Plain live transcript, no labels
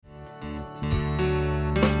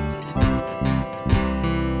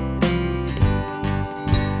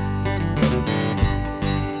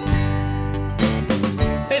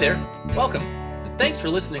there, welcome, and thanks for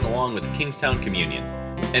listening along with the Kingstown Communion,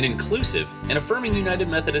 an inclusive and affirming United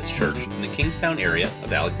Methodist Church in the Kingstown area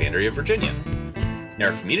of Alexandria, Virginia.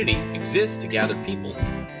 Our community exists to gather people,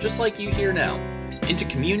 just like you here now, into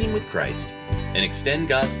communion with Christ and extend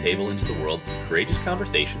God's table into the world through courageous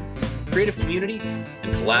conversation, creative community,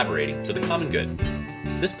 and collaborating for the common good.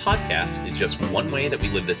 This podcast is just one way that we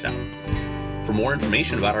live this out. For more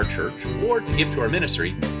information about our church or to give to our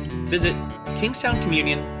ministry, visit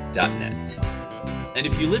kingstowncommunion.net. And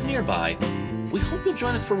if you live nearby, we hope you'll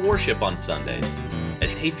join us for worship on Sundays at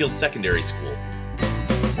Hayfield Secondary School.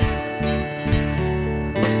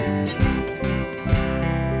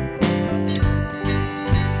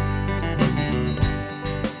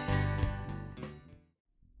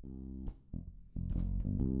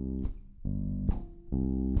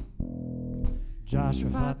 Joshua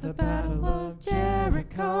fought the Battle of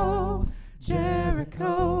Jericho,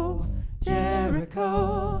 Jericho,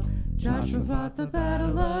 Jericho. Joshua fought the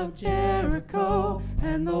Battle of Jericho,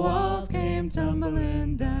 and the walls came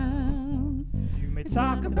tumbling down. You may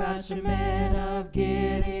talk about your man of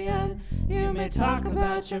Gideon, you may talk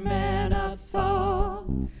about your man of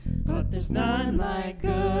Saul, but there's none like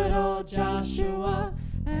good old Joshua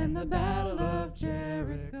and the Battle of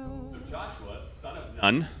Jericho. So Joshua, son of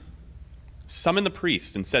Nun, summoned the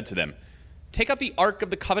priests and said to them, "Take up the ark of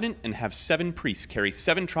the covenant and have 7 priests carry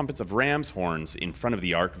 7 trumpets of ram's horns in front of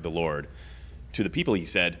the ark of the Lord." To the people he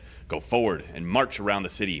said, "Go forward and march around the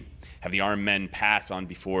city. Have the armed men pass on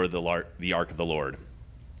before the ark of the Lord."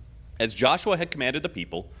 As Joshua had commanded the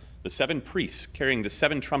people, the 7 priests carrying the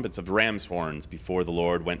 7 trumpets of ram's horns before the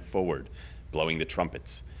Lord went forward, blowing the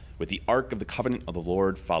trumpets, with the ark of the covenant of the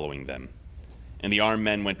Lord following them. And the armed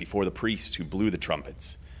men went before the priests who blew the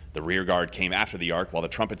trumpets. The rear guard came after the ark while the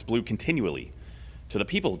trumpets blew continually. To the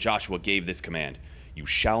people Joshua gave this command: "You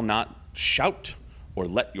shall not shout or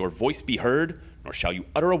let your voice be heard, nor shall you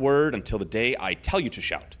utter a word until the day I tell you to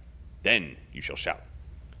shout. Then you shall shout."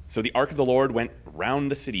 So the ark of the Lord went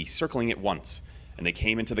round the city, circling it once, and they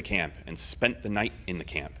came into the camp and spent the night in the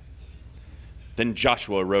camp. Then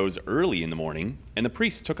Joshua rose early in the morning, and the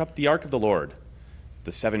priests took up the ark of the Lord.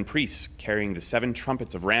 The 7 priests carrying the 7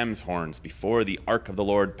 trumpets of ram's horns before the ark of the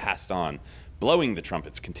Lord passed on, blowing the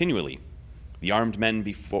trumpets continually. The armed men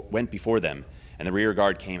went before them, and the rear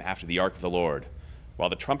guard came after the ark of the Lord, while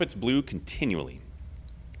the trumpets blew continually.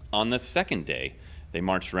 On the 2nd day, they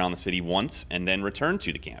marched around the city once and then returned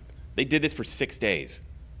to the camp. They did this for 6 days.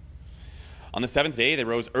 On the 7th day, they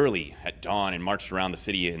rose early at dawn and marched around the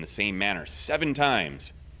city in the same manner 7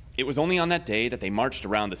 times. It was only on that day that they marched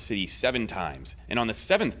around the city 7 times. And on the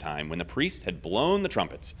 7th time, when the priest had blown the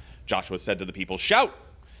trumpets, Joshua said to the people, "Shout,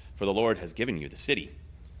 for the Lord has given you the city.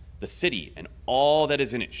 The city and all that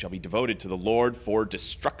is in it shall be devoted to the Lord for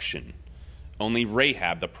destruction. Only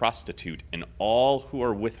Rahab the prostitute and all who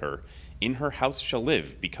are with her in her house shall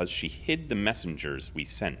live, because she hid the messengers we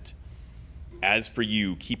sent. As for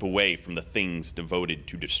you, keep away from the things devoted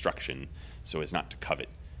to destruction, so as not to covet,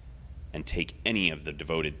 and take any of the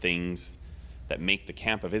devoted things that make the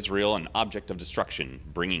camp of Israel an object of destruction,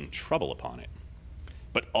 bringing trouble upon it.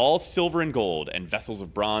 But all silver and gold and vessels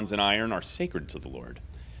of bronze and iron are sacred to the Lord.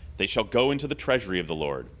 They shall go into the treasury of the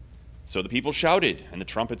Lord." So the people shouted, and the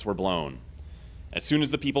trumpets were blown. As soon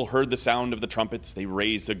as the people heard the sound of the trumpets, they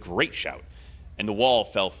raised a great shout, and the wall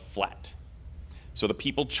fell flat. So the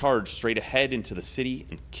people charged straight ahead into the city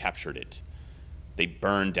and captured it. They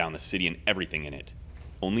burned down the city and everything in it.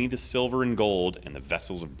 Only the silver and gold and the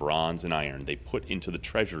vessels of bronze and iron they put into the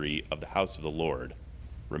treasury of the house of the Lord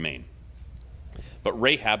remain. But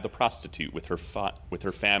Rahab the prostitute with her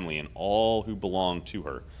family and all who belonged to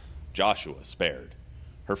her, Joshua spared.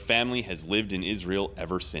 Her family has lived in Israel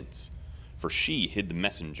ever since, for she hid the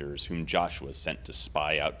messengers whom Joshua sent to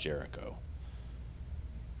spy out Jericho.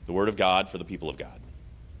 The word of God for the people of God.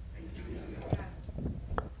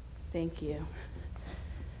 Thank you.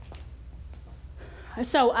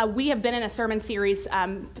 So we have been in a sermon series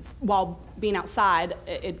while being outside.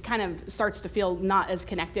 It kind of starts to feel not as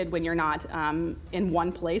connected when you're not in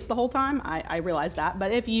one place the whole time. I realize that.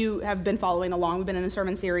 But if you have been following along, we've been in a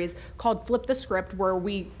sermon series called Flip the Script, where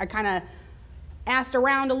I kind of asked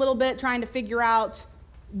around a little bit, trying to figure out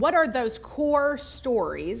what are those core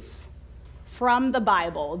stories from the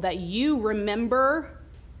Bible that you remember,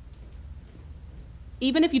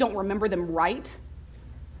 even if you don't remember them right,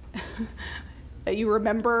 that you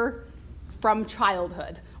remember from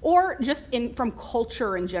childhood, or just from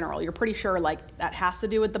culture in general. You're pretty sure like that has to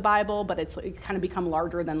do with the Bible, but it's kind of become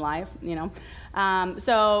larger than life, you know.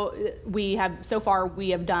 So we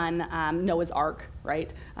have done Noah's Ark,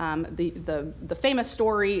 right? The famous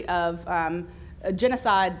story of a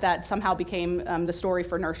genocide that somehow became the story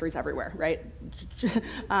for nurseries everywhere, right?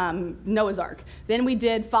 Noah's Ark. Then we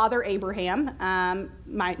did Father Abraham,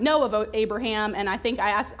 my Noah of Abraham, and I think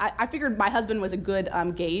I figured my husband was a good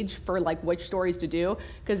gauge for like which stories to do,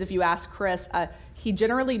 because if you ask Chris, he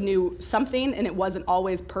generally knew something, and it wasn't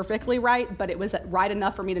always perfectly right, but it was right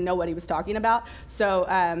enough for me to know what he was talking about.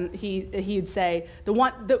 So he'd say the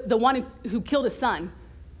one who killed his son,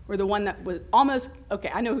 or the one that was almost,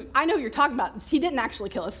 okay, I know who you're talking about. He didn't actually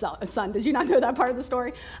kill his son. Did you not know that part of the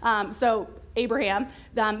story? So Abraham.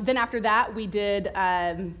 Then after that, we did,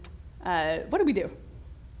 what did we do?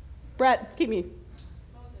 Brett, keep me.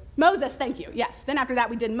 Moses, thank you, yes. Then after that,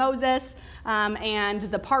 we did Moses and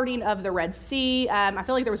the parting of the Red Sea. I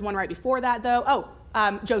feel like there was one right before that, though.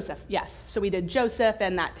 Joseph, yes. So we did Joseph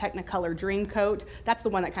and that Technicolor dream coat. That's the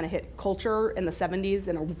one that kind of hit culture in the 70s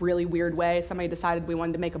in a really weird way. Somebody decided we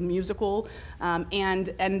wanted to make a musical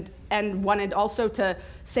and wanted also to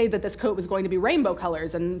say that this coat was going to be rainbow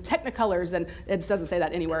colors and Technicolors, and it doesn't say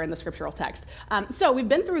that anywhere in the scriptural text. So we've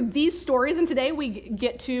been through these stories, and today we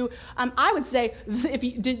get to, I would say,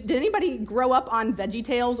 did anybody grow up on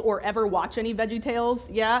VeggieTales or ever watch any VeggieTales?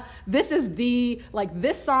 Yeah? This is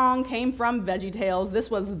this song came from VeggieTales.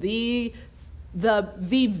 This was the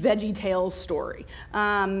VeggieTales story.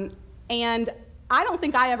 And I don't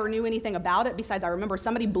think I ever knew anything about it, besides I remember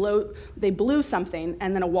somebody blew something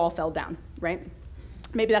and then a wall fell down, right?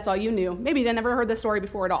 Maybe that's all you knew. Maybe they never heard this story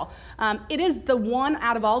before at all. It is the one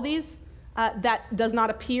out of all these that does not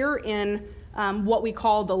appear in what we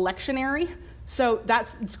call the lectionary. So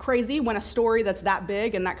it's crazy when a story that's that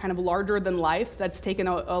big and that kind of larger than life, that's taken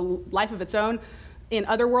a life of its own in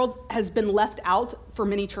other worlds, has been left out for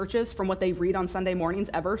many churches from what they read on Sunday mornings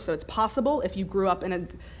ever. So it's possible if you grew up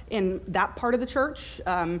in that part of the church,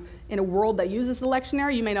 in a world that uses the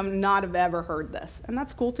lectionary, you may not have ever heard this, and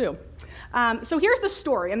that's cool too. So here's the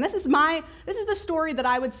story, and this is the story that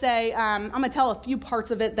I would say, I'm going to tell a few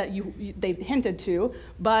parts of it that they've hinted to,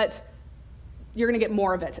 but you're going to get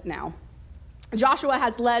more of it now. Joshua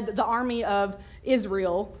has led the army of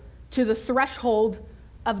Israel to the threshold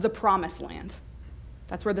of the promised land.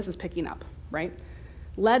 That's where this is picking up, right?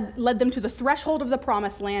 Led them to the threshold of the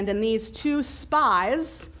promised land, and these two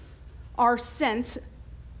spies are sent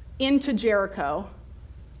into Jericho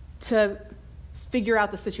to figure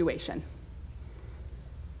out the situation.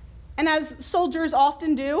 And as soldiers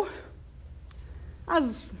often do,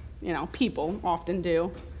 as people often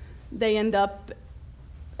do, they end up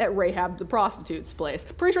at Rahab the prostitute's place.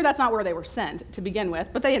 Pretty sure that's not where they were sent to begin with,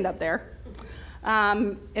 but they end up there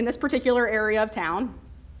in this particular area of town.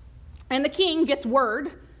 And the king gets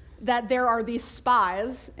word that there are these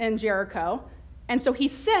spies in Jericho, and so he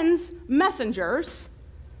sends messengers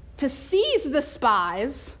to seize the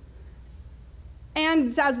spies.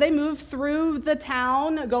 And as they move through the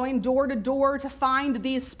town, going door to door to find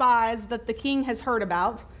these spies that the king has heard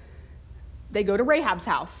about, they go to Rahab's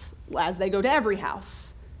house, as they go to every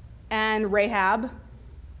house. And Rahab,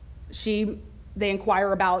 they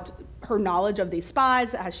inquire about her knowledge of these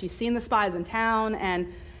spies. Has she seen the spies in town?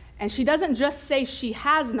 And she doesn't just say she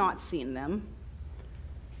has not seen them.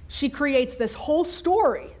 She creates this whole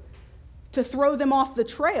story to throw them off the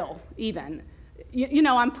trail, even.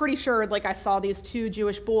 I'm pretty sure, I saw these two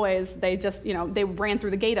Jewish boys, they just, they ran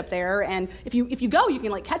through the gate up there, and if you go, you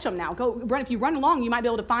can, catch them now. If you run along, you might be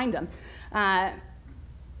able to find them. And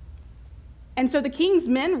so the king's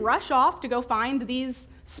men rush off to go find these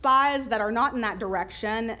spies that are not in that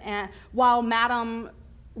direction, while Madam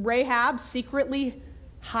Rahab secretly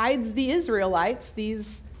hides the Israelites,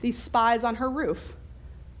 these spies, on her roof.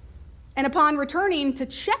 And upon returning to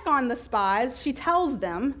check on the spies, she tells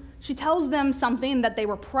them something that they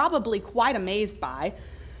were probably quite amazed by.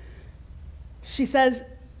 She says,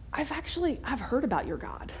 I've heard about your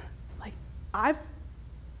God.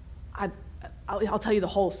 I'll tell you the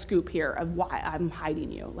whole scoop here of why I'm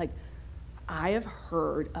hiding you. I have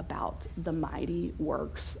heard about the mighty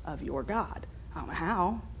works of your God. I don't know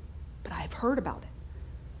how, but I've heard about it.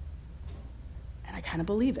 And I kind of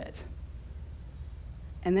believe it.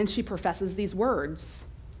 And then she professes these words.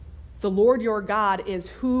 The Lord your God is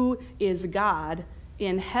who is God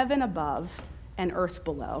in heaven above and earth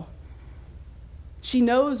below. She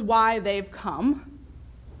knows why they've come.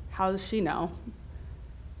 How does she know?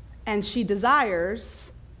 And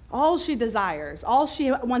all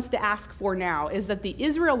she wants to ask for now is that the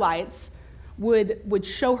Israelites would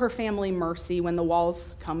show her family mercy when the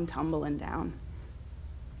walls come tumbling down.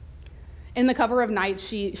 In the cover of night,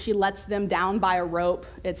 she lets them down by a rope,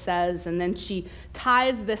 it says, and then she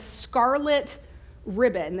ties this scarlet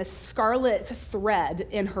ribbon, this scarlet thread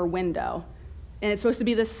in her window. And it's supposed to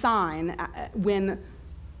be the sign when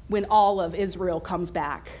all of Israel comes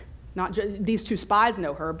back. Not just these two spies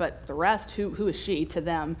know her, but the rest, who is she to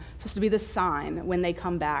them? It's supposed to be the sign when they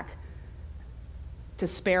come back to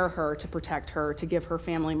spare her, to protect her, to give her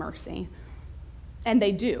family mercy. And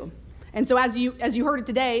they do. And so as you heard it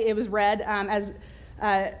today, it was read as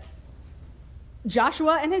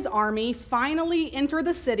Joshua and his army finally enter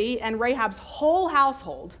the city, and Rahab's whole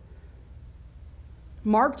household,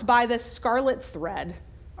 marked by this scarlet thread,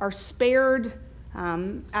 are spared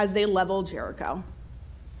as they level Jericho.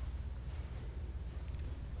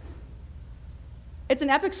 It's an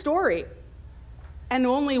epic story, and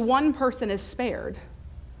only one person is spared.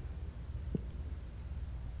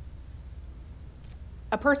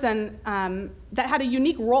 A person that had a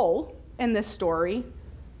unique role in this story,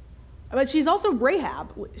 but she's also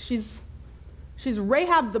Rahab. She's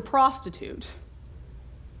Rahab the prostitute,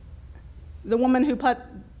 the woman who put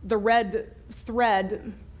the red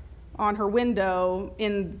thread on her window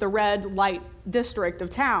in the red light district of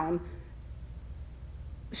town.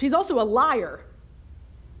 She's also a liar,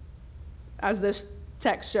 as this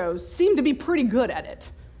text shows, seemed to be pretty good at it,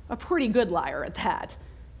 a pretty good liar at that.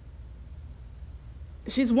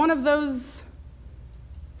 She's one of those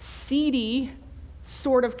seedy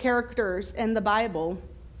sort of characters in the Bible,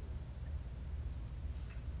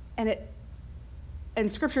 and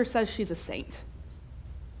Scripture says she's a saint.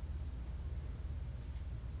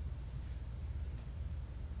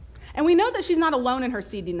 And we know that she's not alone in her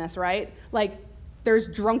seediness, right? Like, there's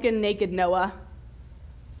drunken, naked Noah,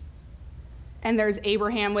 and there's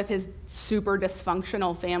Abraham with his super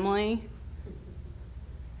dysfunctional family,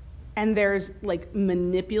 and there's like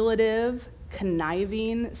manipulative,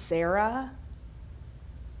 conniving Sarah,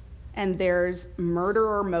 and there's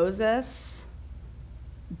murderer Moses,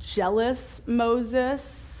 jealous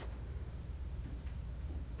Moses,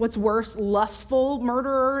 what's worse, lustful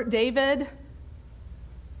murderer David.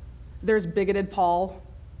 There's bigoted Paul.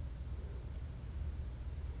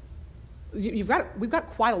 We've got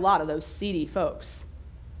quite a lot of those seedy folks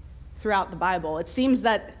throughout the Bible. It seems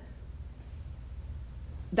that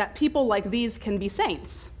people like these can be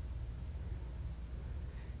saints.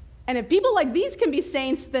 And if people like these can be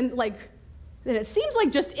saints, then it seems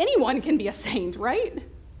like just anyone can be a saint, right?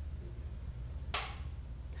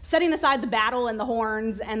 Setting aside the battle and the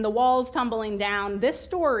horns and the walls tumbling down, this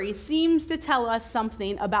story seems to tell us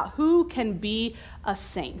something about who can be a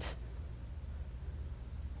saint.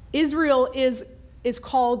 Israel is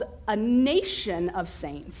called a nation of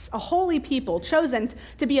saints, a holy people, chosen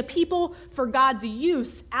to be a people for God's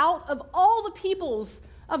use out of all the peoples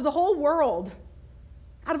of the whole world.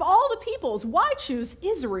 Out of all the peoples, why choose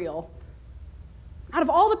Israel? Out of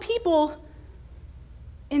all the people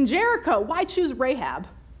in Jericho, why choose Rahab?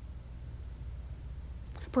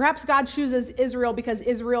 Perhaps God chooses Israel because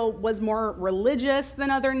Israel was more religious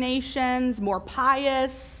than other nations, more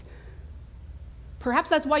pious. Perhaps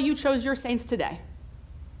that's why you chose your saints today.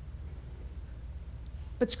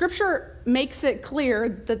 But Scripture makes it clear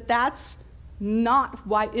that that's not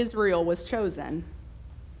why Israel was chosen.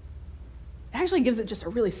 It actually gives it just a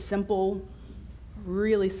really simple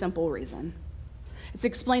reason. It's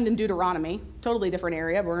explained in Deuteronomy, totally different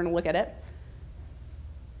area, but we're going to look at it.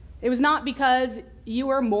 It was not because you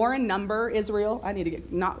were more in number, Israel. I need to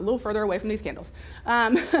get a little further away from these candles.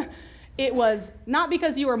 It was not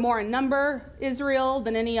because you were more in number, Israel,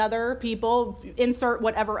 than any other people. Insert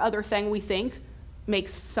whatever other thing we think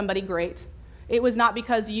makes somebody great. It was not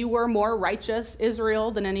because you were more righteous,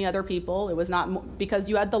 Israel, than any other people. It was not because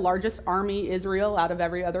you had the largest army, Israel, out of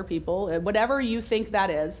every other people. Whatever you think that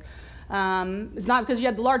is. It's not because you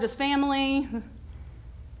had the largest family.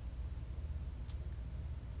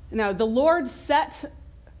 No, the Lord set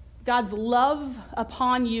God's love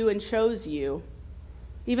upon you and chose you,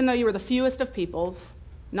 even though you were the fewest of peoples,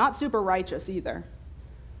 not super righteous either,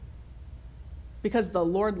 because the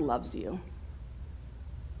Lord loves you.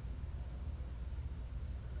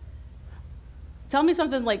 Tell me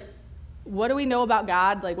something like, what do we know about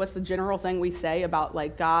God? Like, what's the general thing we say about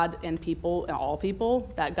like God and people and all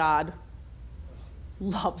people? That God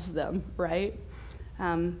loves them, right?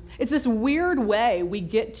 It's this weird way we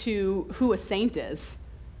get to who a saint is.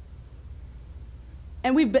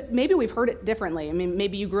 And maybe we've heard it differently. I mean,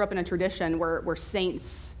 maybe you grew up in a tradition where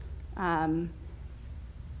saints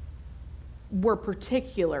were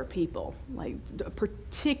particular people, like a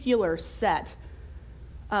particular set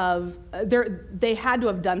of, they had to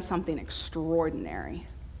have done something extraordinary.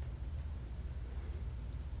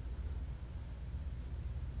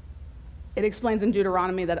 It explains in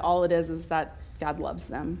Deuteronomy that all it is that God loves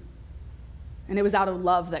them. And it was out of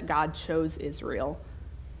love that God chose Israel.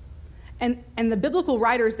 And the biblical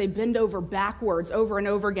writers, they bend over backwards over and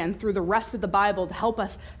over again through the rest of the Bible to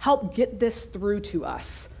help get this through to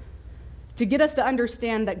us, to get us to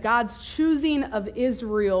understand that God's choosing of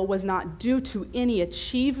Israel was not due to any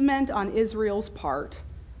achievement on Israel's part.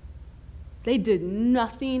 They did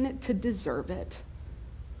nothing to deserve it.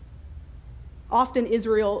 Often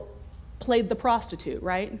Israel played the prostitute,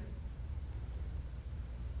 right?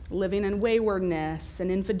 Living in waywardness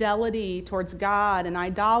and infidelity towards God and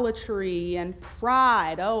idolatry and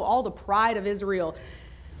pride. Oh, all the pride of Israel.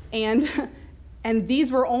 And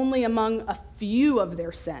these were only among a few of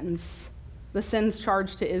their sins, the sins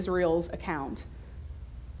charged to Israel's account.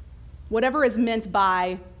 Whatever is meant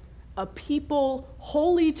by a people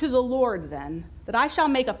holy to the Lord, then, that I shall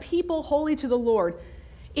make a people holy to the Lord,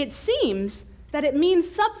 it seems that it means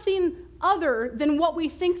something other than what we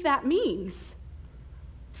think that means.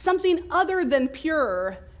 Something other than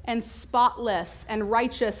pure and spotless and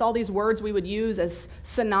righteous, all these words we would use as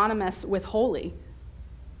synonymous with holy.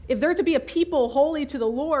 If they're to be a people holy to the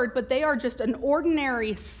Lord, but they are just an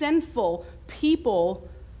ordinary, sinful people,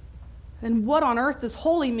 then what on earth does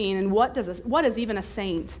holy mean, and what is even a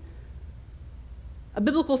saint? A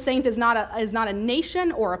biblical saint is not a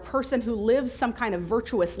nation or a person who lives some kind of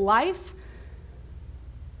virtuous life.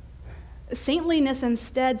 Saintliness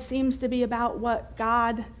instead seems to be about what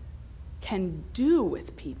God can do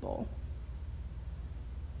with people.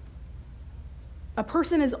 A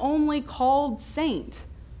person is only called saint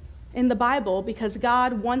in the Bible because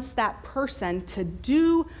God wants that person to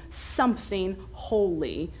do something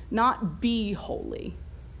holy, not be holy.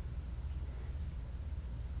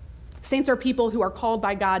 Saints are people who are called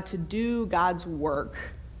by God to do God's work.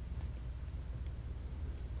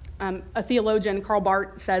 A theologian, Karl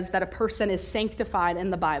Barth, says that a person is sanctified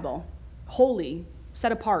in the Bible, holy,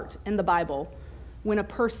 set apart in the Bible, when a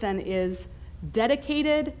person is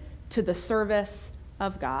dedicated to the service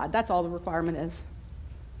of God. That's all the requirement is.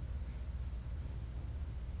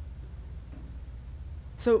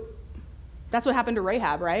 So that's what happened to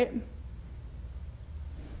Rahab, right?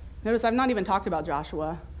 Notice I've not even talked about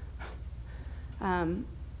Joshua.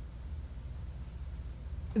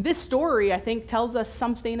 This story, I think, tells us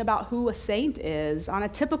something about who a saint is. On a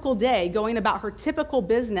typical day, going about her typical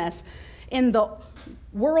business in the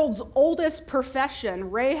world's oldest profession,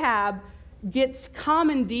 Rahab gets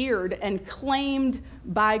commandeered and claimed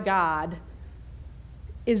by God,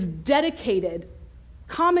 is dedicated,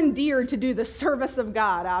 commandeered to do the service of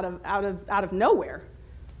God out of nowhere.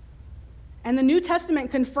 And the New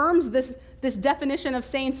Testament confirms this definition of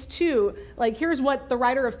saints too. Like, here's what the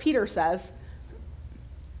writer of Peter says.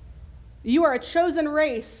 You are a chosen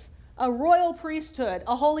race, a royal priesthood,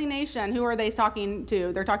 a holy nation. Who are they talking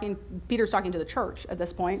to? Peter's talking to the church at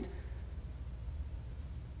this point.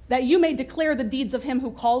 That you may declare the deeds of him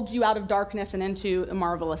who called you out of darkness and into a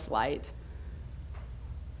marvelous light.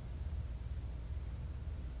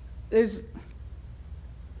 New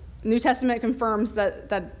Testament confirms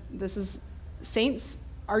that this is saints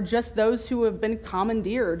are just those who have been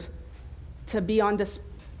commandeered to be on display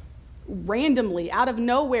randomly, out of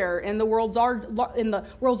nowhere, in the world's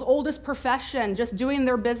oldest profession, just doing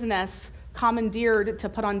their business, commandeered to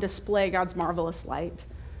put on display God's marvelous light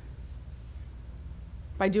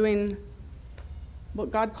by doing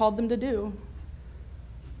what God called them to do.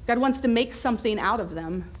 God wants to make something out of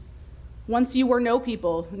them. Once you were no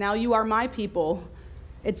people, now you are my people.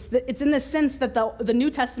 It's in the sense that the New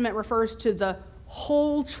Testament refers to the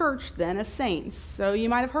whole church then as saints. So you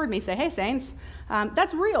might have heard me say, hey, saints.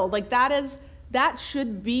 That's real. Like, that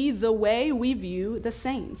should be the way we view the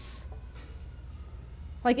saints.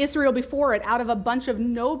 Like Israel before it, out of a bunch of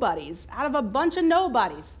nobodies.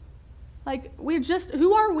 Like,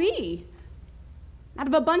 who are we? Out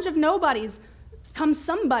of a bunch of nobodies come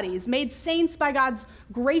somebodies made saints by God's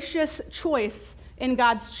gracious choice in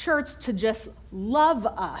God's church to just love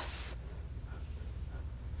us.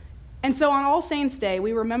 And so on All Saints' Day,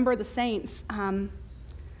 we remember the saints.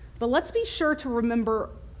 But let's be sure to remember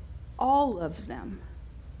all of them.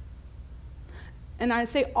 And I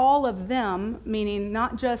say all of them, meaning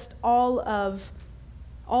not just all of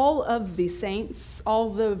the saints,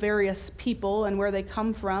 all the various people and where they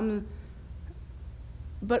come from,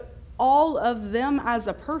 but all of them as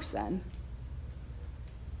a person.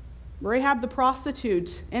 Rahab the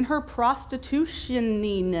prostitute in her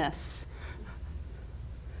prostitutioniness.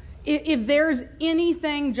 If there's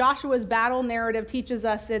anything Joshua's battle narrative teaches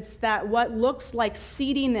us, it's that what looks like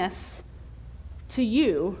seediness to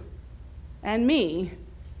you and me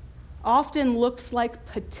often looks like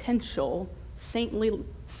potential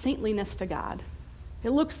saintliness to God.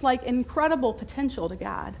 It looks like incredible potential to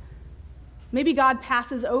God. Maybe God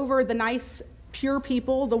passes over the nice, pure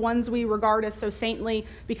people, the ones we regard as so saintly,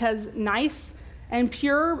 because nice and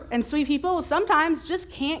pure and sweet people sometimes just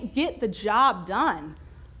can't get the job done.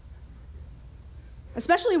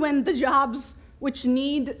 Especially when the jobs which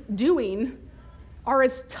need doing are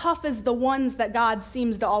as tough as the ones that God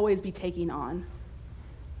seems to always be taking on.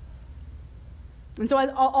 And so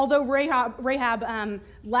although Rahab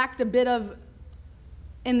lacked a bit of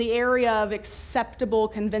in the area of acceptable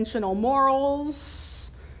conventional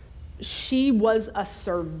morals, she was a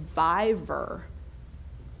survivor.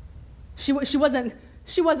 She wasn't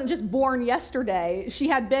just born yesterday. She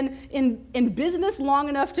had been in business long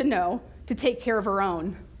enough to know to take care of her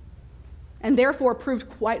own, and therefore proved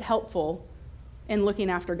quite helpful in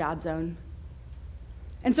looking after God's own.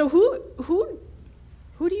 And so who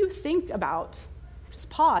do you think about? Just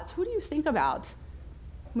pause. Who do you think about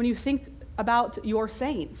when you think about your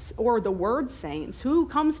saints or the word saints? Who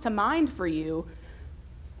comes to mind for you?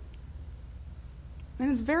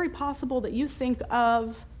 And it's very possible that you think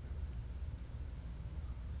of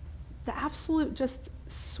the absolute just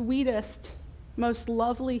sweetest, most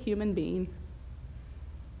lovely human being.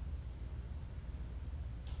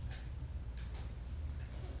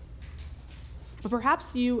 But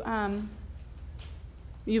perhaps you've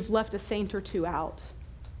left a saint or two out.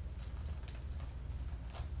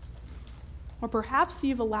 Or perhaps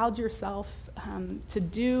you've allowed yourself to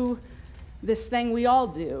do this thing we all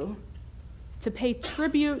do, to pay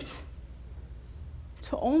tribute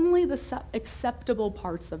to only the acceptable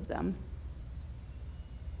parts of them.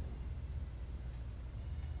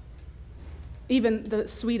 Even the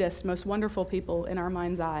sweetest, most wonderful people in our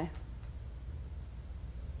mind's eye.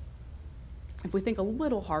 If we think a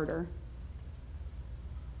little harder,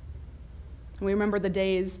 and we remember the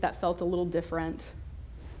days that felt a little different,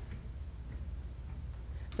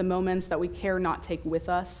 the moments that we care not take with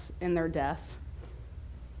us in their death,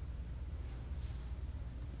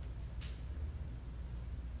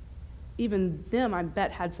 even them, I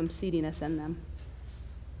bet, had some seediness in them.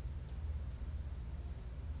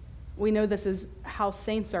 We know this is how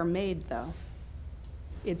saints are made, though.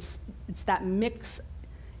 It's that mixed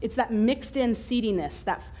in seediness,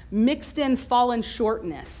 that mixed in fallen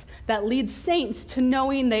shortness that leads saints to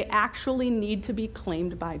knowing they actually need to be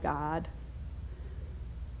claimed by God.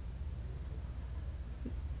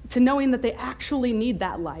 To knowing that they actually need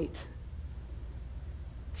that light.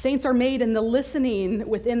 Saints are made in the listening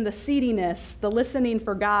within the seediness, the listening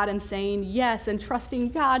for God and saying yes, and trusting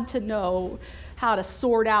God to know how to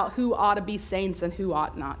sort out who ought to be saints and who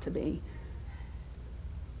ought not to be.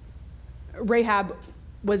 Rahab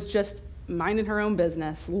was just minding her own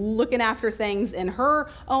business, looking after things in her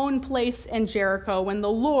own place in Jericho, when the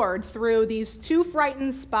Lord, through these two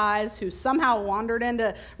frightened spies who somehow wandered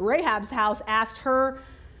into Rahab's house, asked her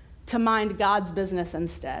to mind God's business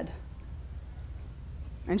instead.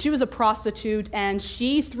 And she was a prostitute, and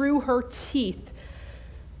she, through her teeth,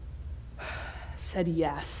 said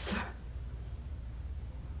yes.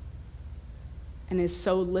 And is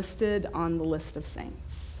so listed on the list of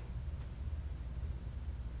saints.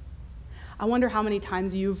 I wonder how many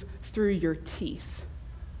times you've, through your teeth,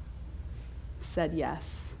 said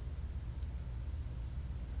yes.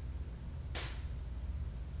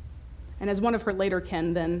 And as one of her later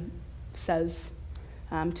kin then says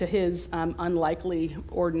to his unlikely,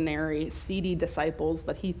 ordinary, seedy disciples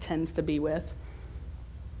that he tends to be with,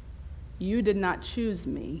 "You did not choose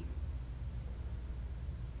me,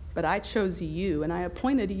 but I chose you, and I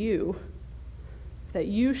appointed you that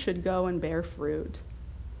you should go and bear fruit."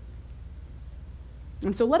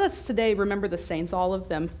 And so let us today remember the saints, all of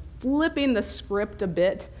them, flipping the script a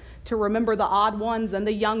bit to remember the odd ones and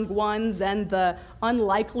the young ones and the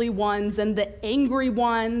unlikely ones and the angry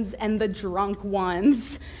ones and the drunk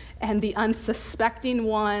ones and the unsuspecting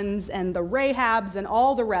ones and the Rahabs and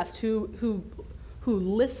all the rest who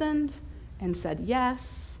listened and said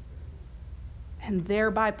yes, and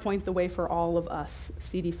thereby point the way for all of us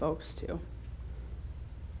seedy folks too.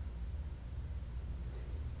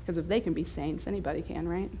 Because if they can be saints, anybody can,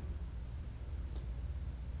 right?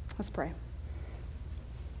 Let's pray.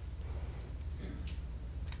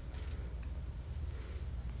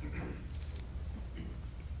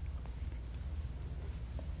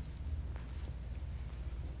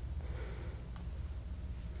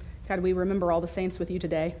 God, we remember all the saints with you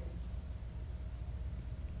today.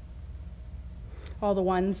 All the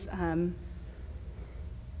ones and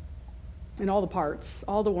all the parts,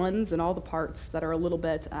 all the ones and all the parts that are a little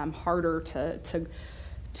bit harder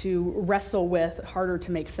to wrestle with, harder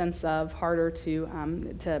to make sense of, harder to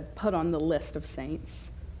put on the list of saints.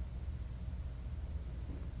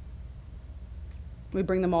 We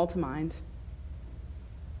bring them all to mind.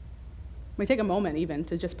 We take a moment even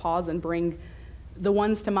to just pause and bring the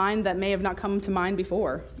ones to mind that may have not come to mind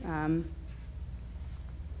before.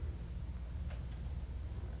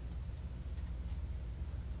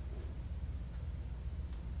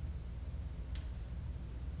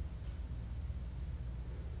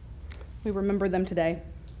 We remember them today.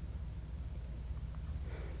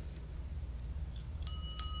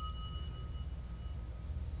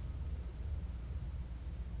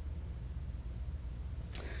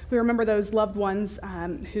 We remember those loved ones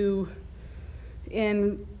who,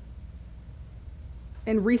 in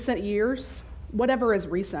recent years, whatever is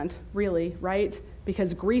recent, really, right?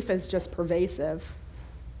 Because grief is just pervasive,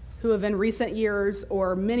 who have in recent years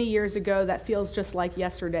or many years ago that feels just like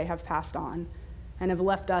yesterday have passed on and have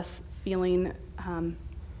left us feeling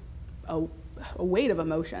a weight of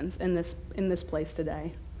emotions in this place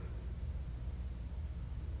today.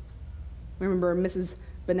 We remember Mrs.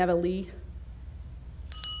 Beneva Lee.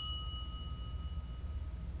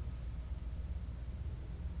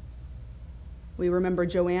 We remember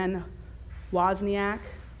Joanne Wozniak.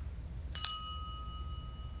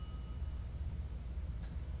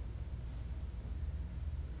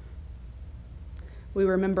 We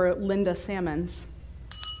remember Linda Sammons.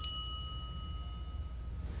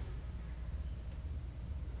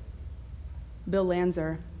 Bill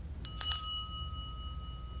Lanzer.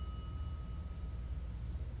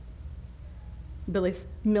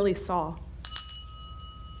 Millie Saw.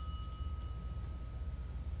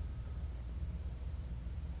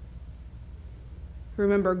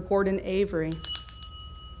 Remember Gordon Avery.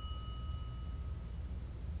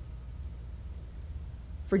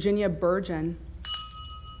 Virginia Burgeon.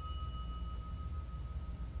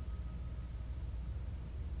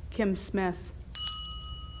 Kim Smith.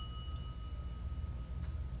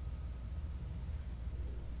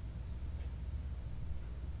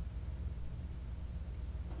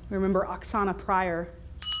 Remember Oksana Pryor.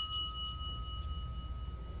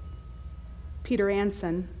 Peter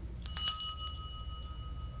Anson.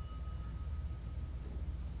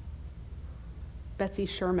 Betsy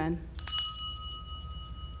Sherman.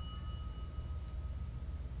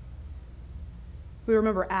 We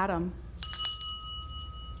remember Adam.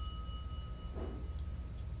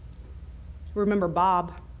 We remember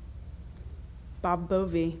Bob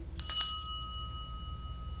Bovey.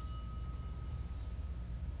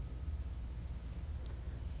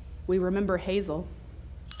 We remember Hazel.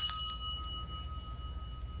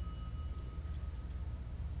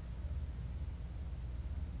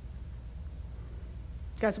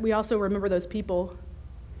 Guys, we also remember those people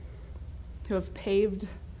who have paved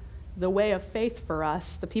the way of faith for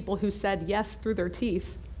us, the people who said yes through their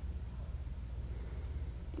teeth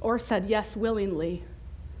or said yes willingly.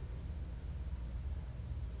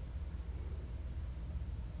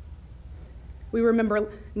 We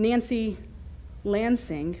remember Nancy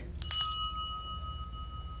Lansing.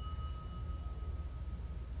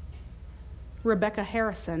 Rebecca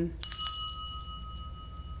Harrison.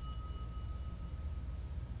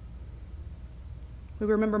 We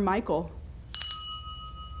remember Michael.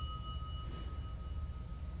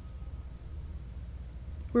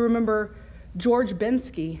 We remember George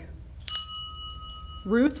Bensky,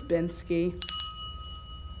 Ruth Bensky,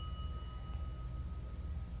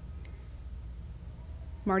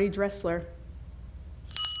 Marty Dressler,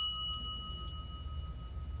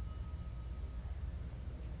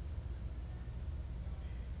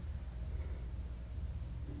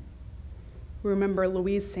 we remember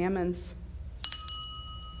Louise Sammons,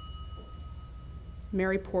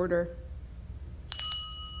 Mary Porter,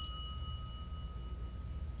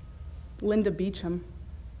 Linda Beecham,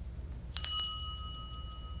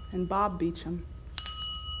 and Bob Beecham.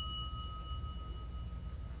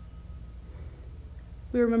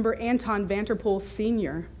 We remember Anton Vanterpool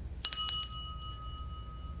Sr.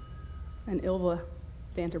 and Ilva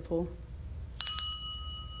Vanterpool.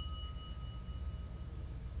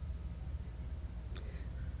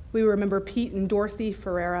 We remember Pete and Dorothy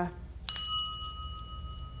Ferreira,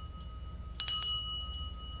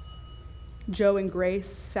 Joe and Grace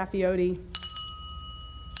Saffioti,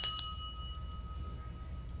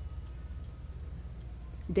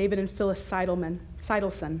 David and Phyllis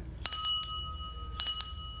Seidelson,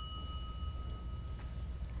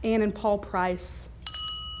 Ann and Paul Price.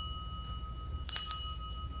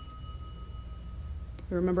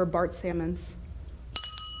 We remember Bart Sammons.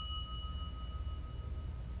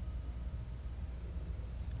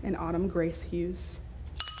 And Autumn Grace Hughes.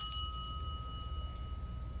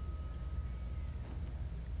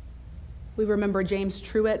 We remember James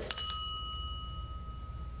Truitt,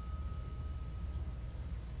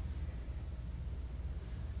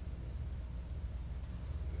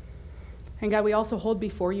 And God, we also hold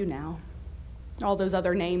before you now all those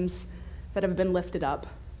other names that have been lifted up.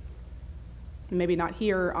 Maybe not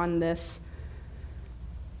here on this,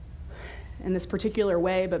 in this particular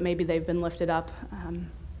way, but maybe they've been lifted up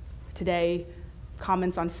today.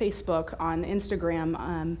 Comments on Facebook, on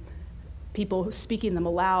Instagram, people speaking them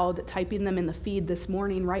aloud, typing them in the feed this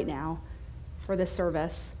morning, right now, for this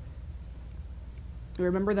service. We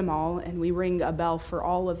remember them all, and we ring a bell for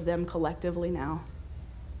all of them collectively now.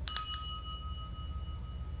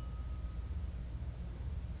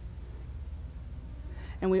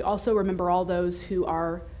 And we also remember all those who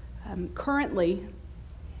are currently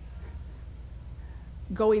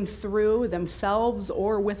going through themselves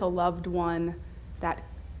or with a loved one that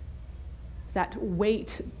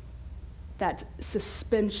weight, that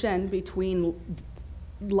suspension between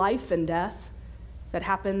life and death that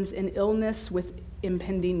happens in illness with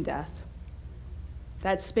impending death.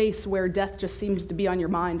 That space where death just seems to be on your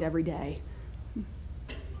mind every day.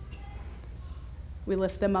 We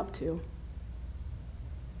lift them up too.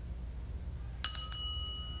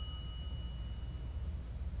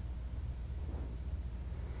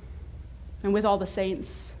 And with all the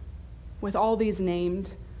saints, with all these named,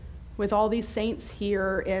 with all these saints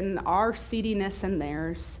here in our seediness and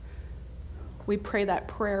theirs, we pray that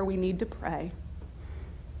prayer we need to pray.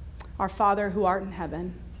 Our Father who art in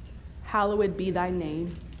heaven, hallowed be thy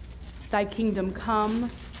name. Thy kingdom come,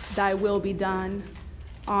 thy will be done,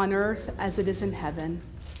 on earth as it is in heaven.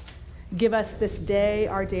 Give us this day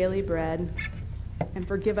our daily bread, and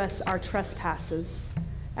forgive us our trespasses,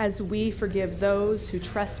 as we forgive those who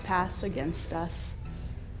trespass against us.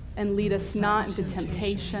 And lead us not into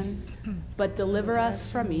temptation, but deliver us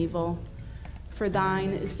from evil. For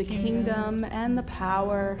thine is the kingdom and the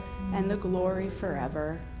power and the glory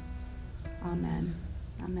forever. Amen.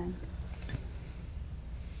 Amen.